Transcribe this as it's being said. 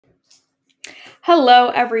Hello,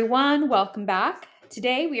 everyone. Welcome back.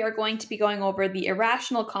 Today, we are going to be going over the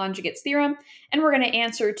irrational conjugates theorem, and we're going to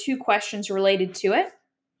answer two questions related to it.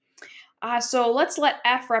 So let's let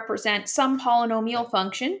f represent some polynomial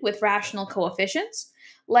function with rational coefficients.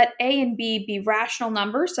 Let a and b be rational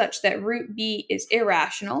numbers such that root b is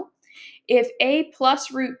irrational. If a plus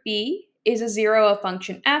root b is a zero of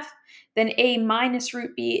function f, then a minus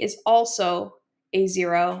root b is also a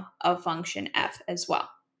zero of function f as well.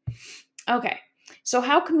 Okay, so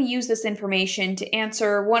how can we use this information to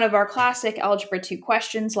answer one of our classic Algebra 2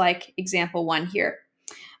 questions like example 1 here?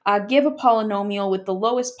 Give a polynomial with the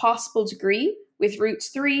lowest possible degree with roots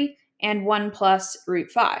 3 and 1 plus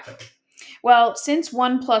root 5. Well, since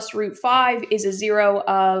 1 plus root 5 is a zero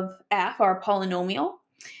of f, our polynomial,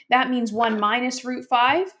 that means 1 minus root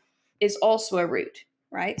 5 is also a root,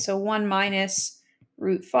 right? So 1 minus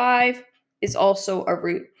root 5 is also a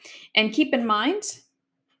root. And keep in mind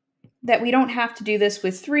that we don't have to do this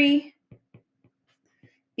with 3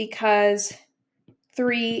 because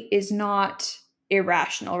 3 is not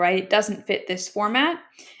irrational, right? It doesn't fit this format,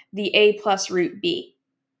 the a plus root b,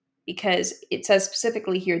 because it says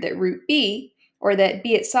specifically here that root b, or that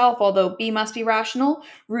b itself, although b must be rational,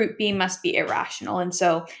 root b must be irrational. And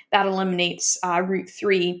so that eliminates root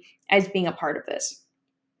 3 as being a part of this.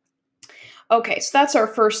 Okay, so that's our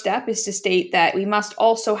first step, is to state that we must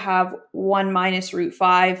also have 1 minus root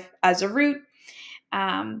 5 as a root,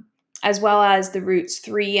 as well as the roots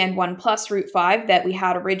 3 and 1 plus root 5 that we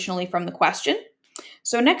had originally from the question.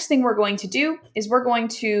 So next thing we're going to do is we're going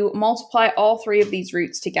to multiply all three of these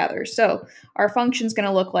roots together. So our function is going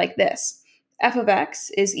to look like this. F of x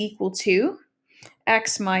is equal to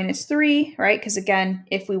x minus 3, right? Because again,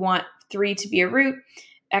 if we want 3 to be a root,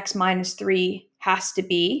 x minus 3 has to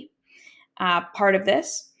be part of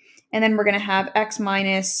this. And then we're going to have x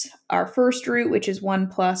minus our first root, which is 1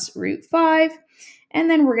 plus root 5. And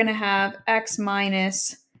then we're going to have x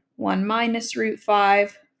minus 1 minus root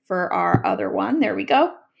 5 for our other one. There we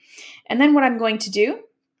go. And then what I'm going to do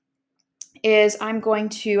is I'm going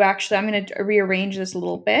to rearrange this a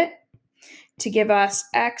little bit to give us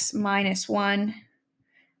x minus 1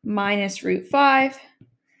 minus root 5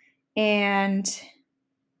 and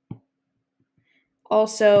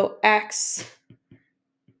also x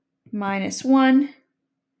minus 1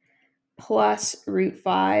 plus root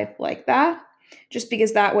 5, like that. Just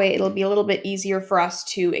because that way it'll be a little bit easier for us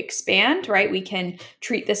to expand, right? We can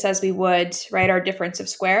treat this as we would, right, our difference of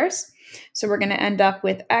squares. So we're going to end up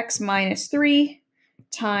with x minus 3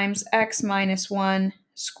 times x minus 1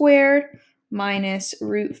 squared minus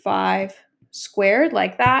root 5 squared,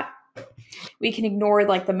 like that. We can ignore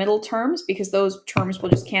like the middle terms because those terms will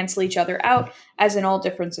just cancel each other out as in all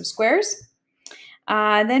difference of squares.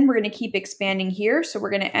 Then we're going to keep expanding here. So we're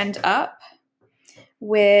going to end up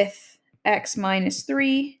with x minus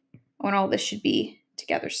 3, and all this should be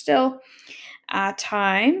together still,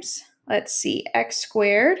 times, let's see, x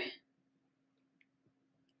squared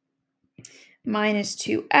minus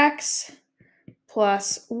 2x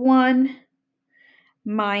plus 1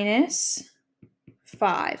 minus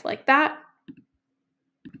 5, like that.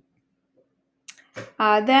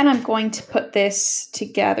 Then I'm going to put this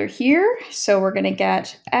together here. So we're going to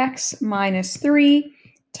get x minus 3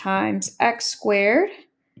 times x squared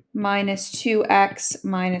minus 2x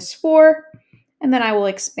minus 4. And then I will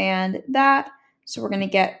expand that. So we're going to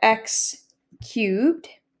get x cubed.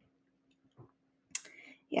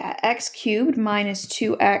 Yeah, x cubed minus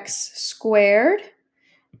 2x squared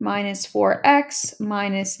minus 4x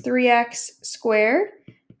minus 3x squared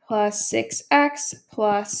plus 6x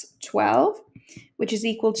plus 12, which is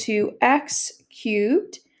equal to x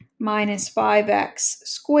cubed minus 5x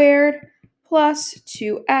squared plus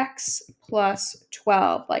 2x plus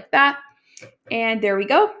 12, like that. And there we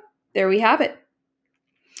go. There we have it.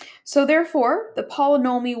 So therefore, the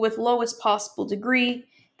polynomial with lowest possible degree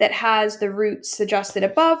that has the roots suggested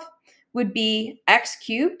above would be x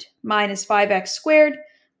cubed minus 5x squared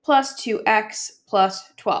plus 2x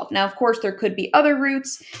plus 12. Now, of course, there could be other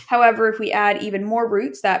roots. However, if we add even more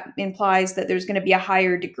roots, that implies that there's going to be a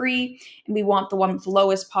higher degree, and we want the one with the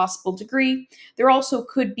lowest possible degree. There also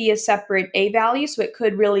could be a separate a value, so it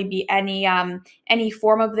could really be any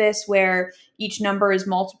form of this where each number is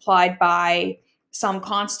multiplied by some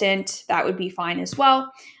constant. That would be fine as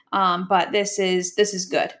well. But this is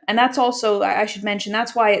good. And that's also, I should mention,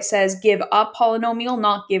 that's why it says give a polynomial,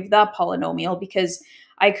 not give the polynomial, because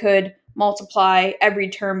I could multiply every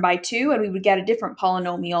term by 2 and we would get a different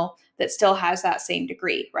polynomial that still has that same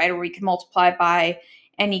degree, right? Or we can multiply by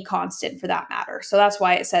any constant for that matter. So that's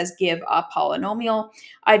why it says give a polynomial.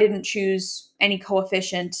 I didn't choose any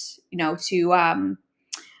coefficient,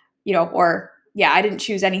 or yeah, I didn't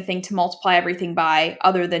choose anything to multiply everything by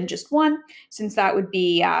other than just 1, since that would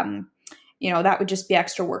be, that would just be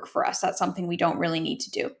extra work for us. That's something we don't really need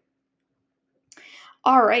to do.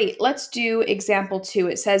 All right, let's do example 2.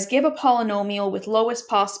 It says, give a polynomial with lowest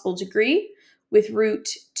possible degree with root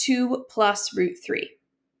 2 plus root 3.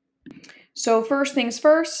 So first things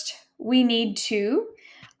first, we need to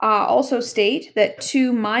also state that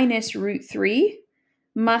 2 minus root 3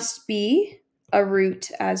 must be a root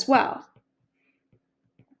as well,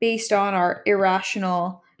 based on our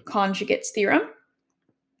irrational conjugates theorem.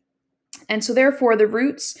 And so therefore the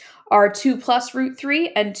roots are 2 plus root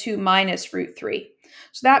 3 and 2 minus root 3.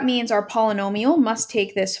 So that means our polynomial must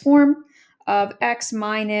take this form of x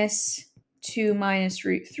minus 2 minus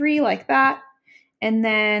root 3 like that, and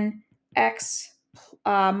then x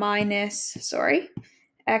minus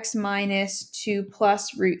 2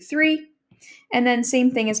 plus root 3. And then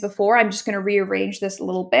same thing as before, I'm just going to rearrange this a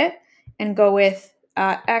little bit and go with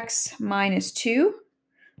x minus 2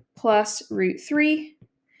 plus root 3.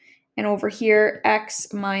 And over here,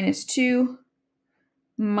 x minus 2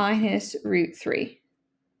 minus root 3.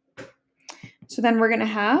 So then we're going to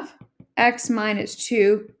have x minus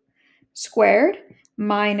 2 squared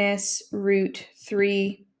minus root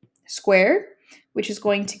 3 squared, which is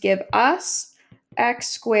going to give us x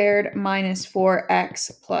squared minus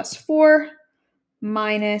 4x plus 4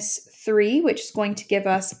 minus 3, which is going to give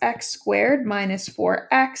us x squared minus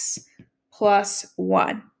 4x plus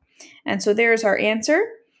 1. And so there's our answer,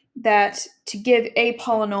 that to give a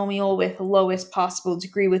polynomial with the lowest possible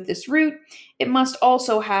degree with this root, it must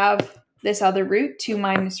also have this other root, 2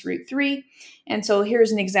 minus root 3. And so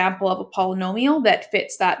here's an example of a polynomial that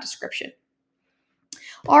fits that description.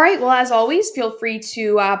 All right, well, as always, feel free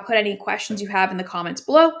to put any questions you have in the comments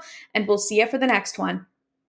below, and we'll see you for the next one.